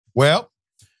Well,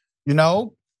 you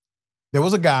know, there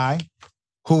was a guy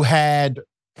who had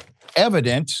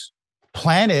evidence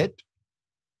planted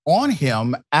on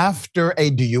him after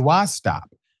a DUI stop.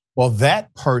 Well,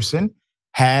 that person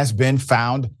has been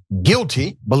found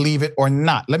guilty, believe it or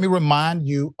not. Let me remind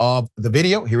you of the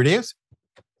video. Here it is.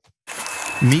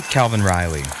 Meet Calvin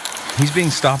Riley. He's being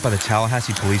stopped by the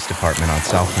Tallahassee Police Department on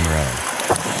Southland Road.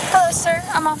 Hello, sir.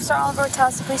 I'm Officer Oliver with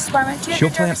Tallahassee Police Department. She'll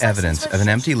plant evidence of an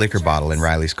empty liquor bottle in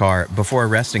Riley's car before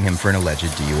arresting him for an alleged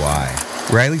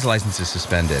DUI. Riley's license is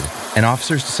suspended, and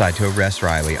officers decide to arrest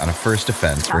Riley on a first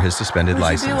offense for his suspended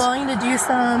license. Would you be willing to do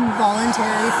some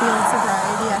voluntary field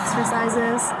sobriety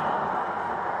exercises?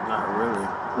 Not really.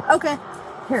 Okay.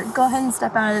 Here, go ahead and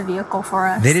step out of the vehicle for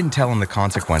us. They didn't tell him the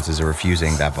consequences of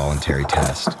refusing that voluntary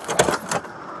test.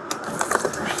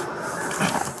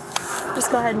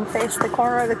 Just go ahead and face the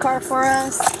corner of the car for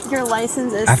us. Your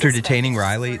license is After detaining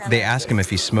Riley, they ask him if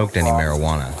he smoked any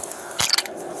marijuana.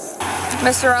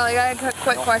 Mr. Riley, I got a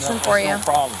quick question for you. No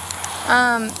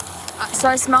problem. So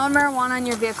I smelled marijuana in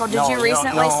your vehicle. Did you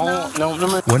recently smoke?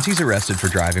 No. Once he's arrested for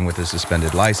driving with a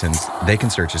suspended license, they can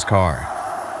search his car.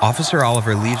 Officer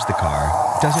Oliver leaves the car,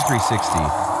 does a 360,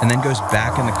 and then goes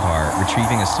back in the car,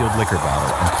 retrieving a sealed liquor bottle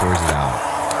and pours it out.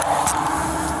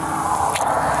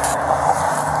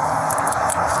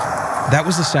 That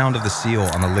was the sound of the seal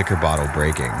on the liquor bottle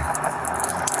breaking.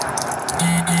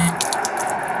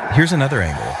 Here's another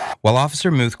angle. While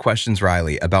Officer Muth questions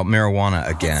Riley about marijuana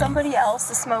again, Did somebody else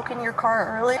smoke in your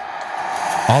car earlier?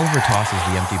 Oliver tosses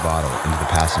the empty bottle into the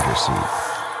passenger seat.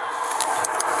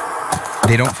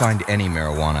 They don't find any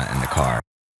marijuana in the car.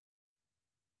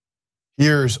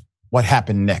 Here's what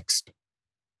happened next.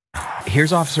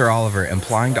 Here's Officer Oliver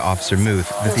implying to Officer Muth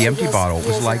that the empty bottle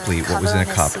was likely what was in a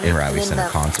cup in Riley's center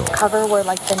console. Cover where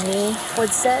like the knee would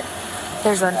sit,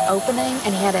 there's an opening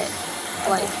and he had it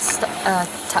like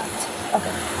tucked.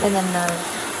 Okay. And then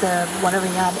the whatever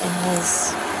he had in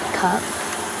his cup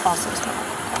also smelled.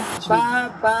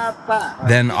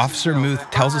 Then Officer Muth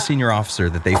tells a senior officer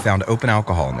that they found open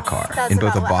alcohol in the car, in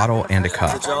both a bottle and a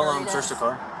cup. Did y'all search the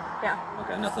car? Yeah.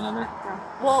 Okay, nothing in there? No.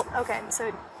 Well, okay,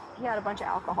 so he had a bunch of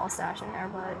alcohol stashed in there,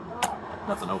 but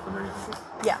Nothing open or anything?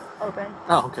 yeah, open.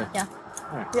 Oh, okay. Yeah.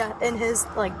 Alright. Yeah, in his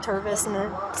like Tervis in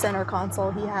the center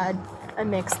console, he had a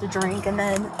mixed drink, and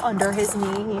then under his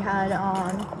knee, he had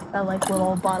a like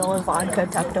little bottle of vodka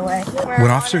tucked away. When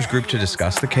officers group to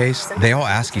discuss the case, they all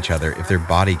ask each other if their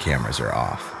body cameras are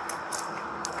off.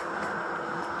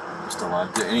 Still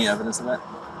alive. Any evidence of that?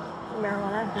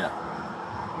 Marijuana. Yeah.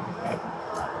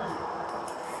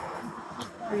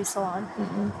 Are you still on?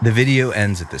 Mm-hmm. The video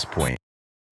ends at this point.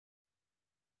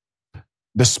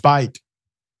 Despite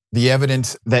the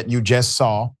evidence that you just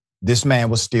saw, this man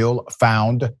was still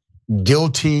found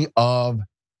guilty of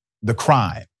the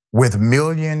crime, with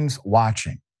millions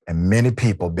watching and many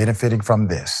people benefiting from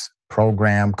this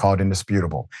program called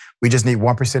Indisputable. We just need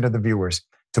 1% of the viewers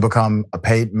to become a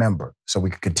paid member so we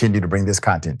can continue to bring this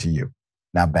content to you.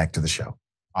 Now back to the show.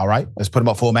 All right, let's put him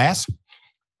up full mass.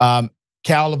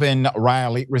 Calvin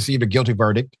Riley received a guilty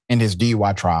verdict in his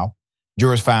DUI trial.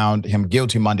 Jurors found him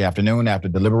guilty Monday afternoon after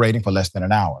deliberating for less than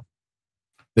an hour.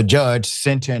 The judge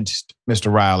sentenced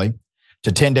Mr. Riley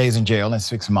to 10 days in jail and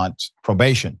 6 months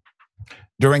probation.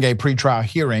 During a pretrial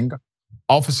hearing,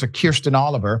 Officer Kirsten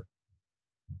Oliver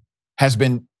has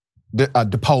been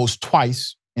deposed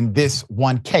twice in this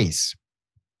one case.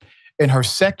 In her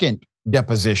second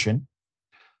deposition,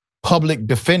 public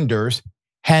defenders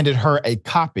handed her a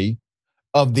copy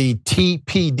of the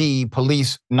TPD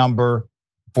police number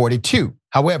 42.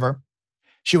 However,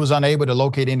 she was unable to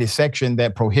locate any section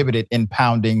that prohibited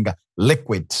impounding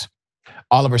liquids.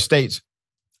 Oliver states,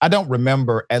 I don't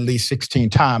remember at least 16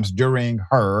 times during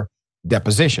her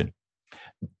deposition.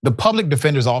 The public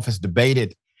defender's office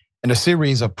debated in a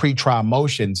series of pretrial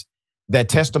motions that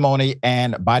testimony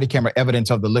and body camera evidence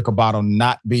of the liquor bottle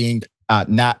not be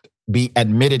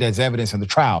admitted as evidence in the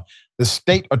trial. The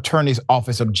state attorney's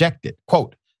office objected,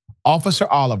 quote, Officer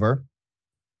Oliver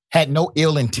had no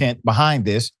ill intent behind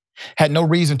this, had no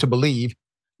reason to believe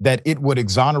that it would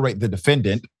exonerate the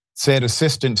defendant, said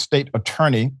Assistant State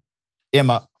Attorney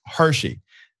Emma Hershey.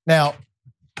 Now,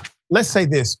 let's say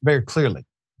this very clearly.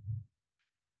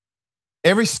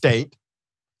 Every state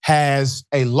has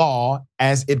a law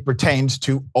as it pertains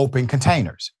to open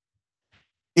containers.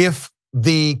 If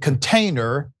the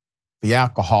container, the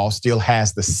alcohol, still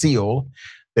has the seal,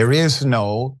 there is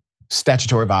no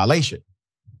statutory violation.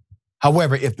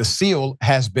 However, if the seal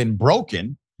has been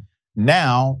broken,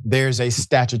 now there's a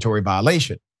statutory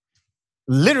violation.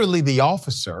 Literally, the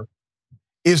officer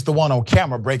is the one on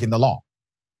camera breaking the law.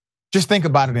 Just think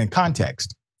about it in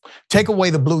context. Take away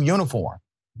the blue uniform.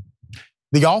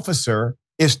 The officer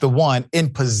is the one in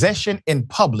possession in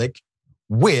public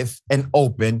with an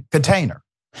open container.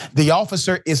 The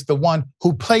officer is the one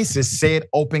who places said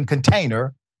open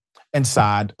container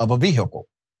inside of a vehicle.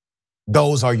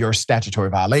 Those are your statutory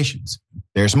violations.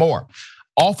 There's more.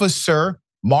 Officer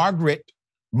Margaret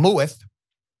Mueth,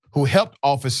 who helped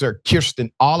Officer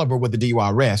Kirsten Oliver with the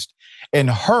DUI arrest, in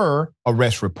her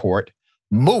arrest report,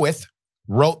 Mueth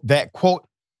wrote that, quote,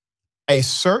 a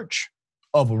search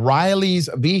of Riley's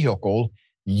vehicle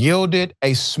yielded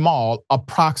a small,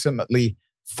 approximately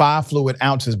 5 fluid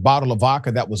ounces bottle of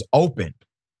vodka that was opened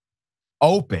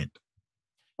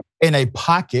in a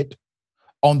pocket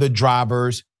on the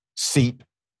driver's seat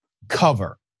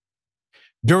cover.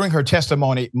 During her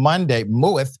testimony Monday,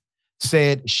 Mueth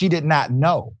said she did not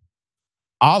know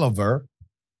Oliver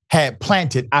had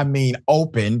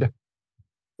opened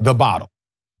the bottle.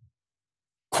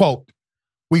 Quote,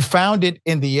 we found it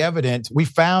in the evidence, we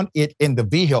found it in the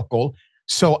vehicle,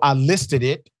 so I listed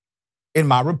it in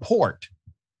my report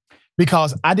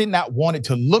because I did not want it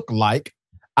to look like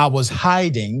I was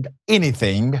hiding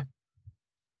anything,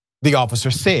 the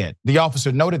officer said. The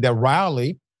officer noted that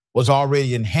Riley was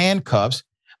already in handcuffs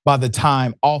by the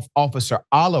time Officer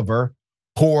Oliver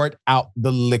poured out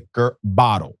the liquor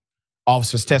bottle.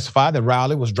 Officers testified that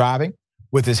Riley was driving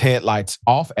with his headlights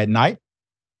off at night,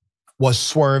 was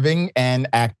swerving and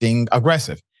acting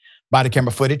aggressive. Body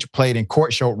camera footage played in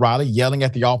court showed Riley yelling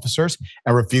at the officers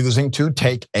and refusing to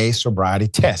take a sobriety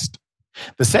test.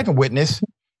 The second witness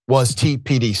was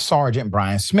TPD Sergeant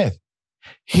Brian Smith.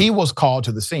 He was called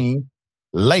to the scene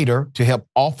later to help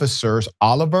officers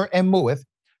Oliver and Mueth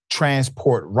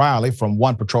transport Riley from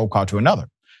one patrol car to another.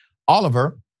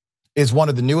 Oliver is one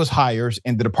of the newest hires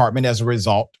in the department as a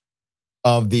result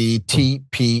of the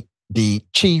TPD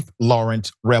Chief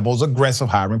Lawrence Rebel's aggressive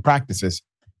hiring practices.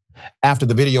 After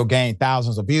the video gained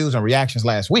thousands of views and reactions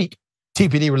last week,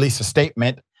 TPD released a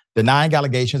statement denying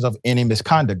allegations of any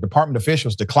misconduct. Department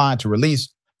officials declined to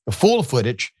release the full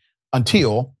footage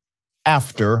until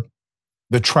after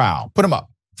the trial. Put them up.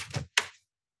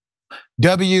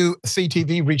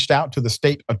 WCTV reached out to the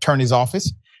state attorney's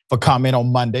office for comment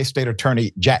on Monday. State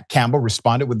Attorney Jack Campbell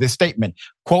responded with this statement,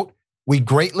 quote, we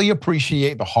greatly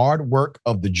appreciate the hard work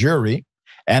of the jury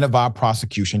and of our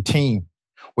prosecution team.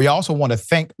 We also want to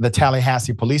thank the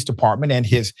Tallahassee Police Department and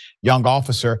his young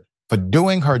officer for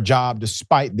doing her job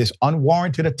despite this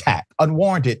unwarranted attack.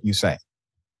 Unwarranted, you say.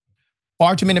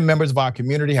 Far too many members of our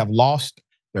community have lost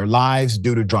their lives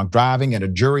due to drunk driving, and a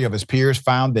jury of his peers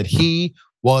found that he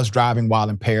was driving while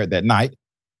impaired that night.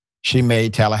 She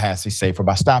made Tallahassee safer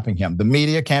by stopping him. The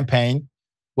media campaign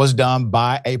was done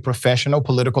by a professional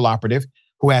political operative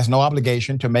who has no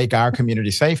obligation to make our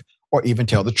community safe or even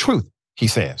tell the truth, he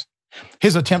says.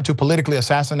 His attempt to politically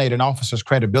assassinate an officer's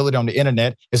credibility on the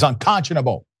internet is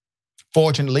unconscionable.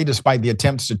 Fortunately, despite the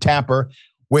attempts to tamper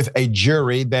with a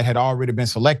jury that had already been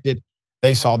selected,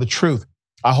 they saw the truth.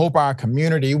 I hope our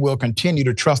community will continue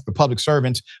to trust the public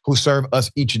servants who serve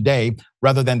us each day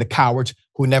rather than the cowards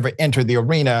who never enter the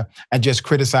arena and just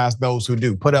criticize those who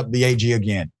do. Put up the AG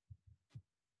again.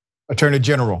 Attorney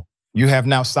General, you have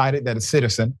now cited that a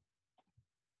citizen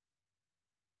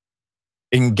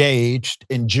engaged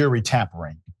in jury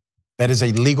tampering. That is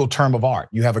a legal term of art.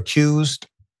 You have accused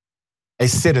a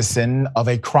citizen of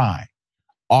a crime.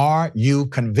 Are you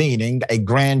convening a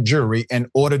grand jury in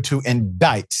order to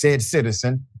indict said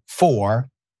citizen for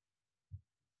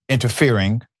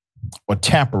interfering or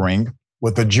tampering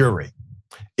with the jury?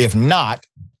 If not,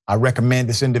 I recommend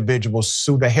this individual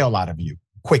sue the hell out of you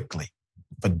quickly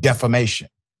for defamation,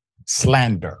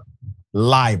 slander,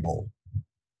 libel.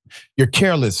 You're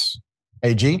careless,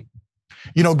 AG.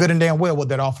 You know good and damn well what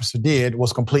that officer did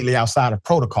was completely outside of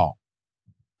protocol.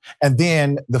 And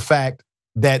then the fact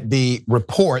that the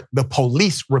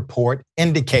police report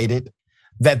indicated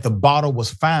that the bottle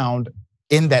was found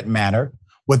in that manner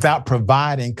without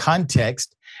providing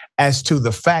context as to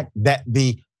the fact that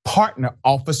the partner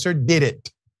officer did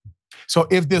it. So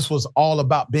if this was all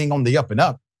about being on the up and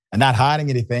up and not hiding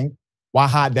anything, why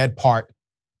hide that part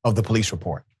of the police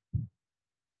report?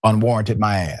 Unwarranted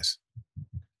my ass.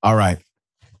 All right.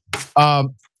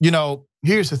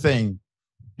 Here's the thing,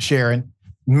 Sharon.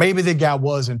 Maybe the guy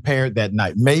was impaired that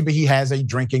night. Maybe he has a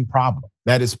drinking problem.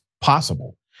 That is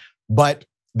possible. But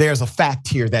there's a fact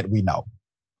here that we know.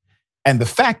 And the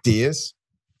fact is,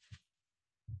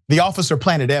 the officer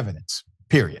planted evidence,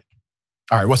 period.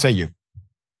 All right, what say you?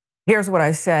 Here's what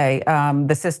I say.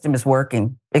 The system is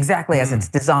working exactly as it's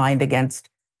designed against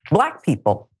Black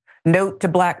people. Note to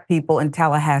Black people in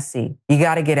Tallahassee, you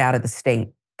got to get out of the state.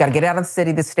 Got to get out of the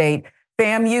city, the state.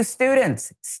 FAMU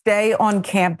students, stay on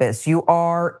campus. You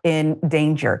are in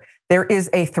danger. There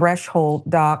is a threshold,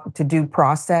 Doc, to due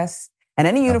process. And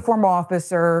any uniform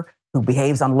officer who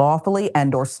behaves unlawfully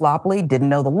and or sloppily, didn't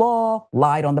know the law,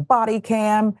 lied on the body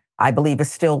cam, I believe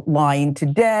is still lying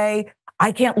today.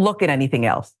 I can't look at anything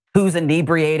else. Who's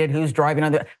inebriated, who's driving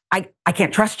on the, I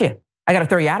can't trust you. I got to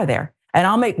throw you out of there. And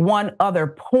I'll make one other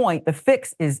point. The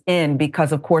fix is in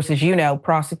because, of course, as you know,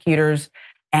 prosecutors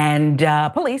and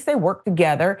police, they work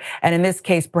together. And in this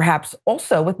case, perhaps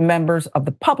also with members of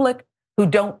the public who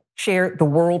don't share the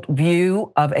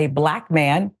worldview of a Black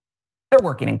man, they're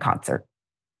working in concert.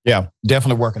 Yeah,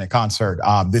 definitely working in concert.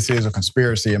 This is a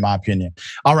conspiracy, in my opinion.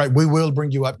 All right, we will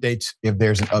bring you updates if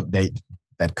there's an update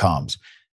that comes.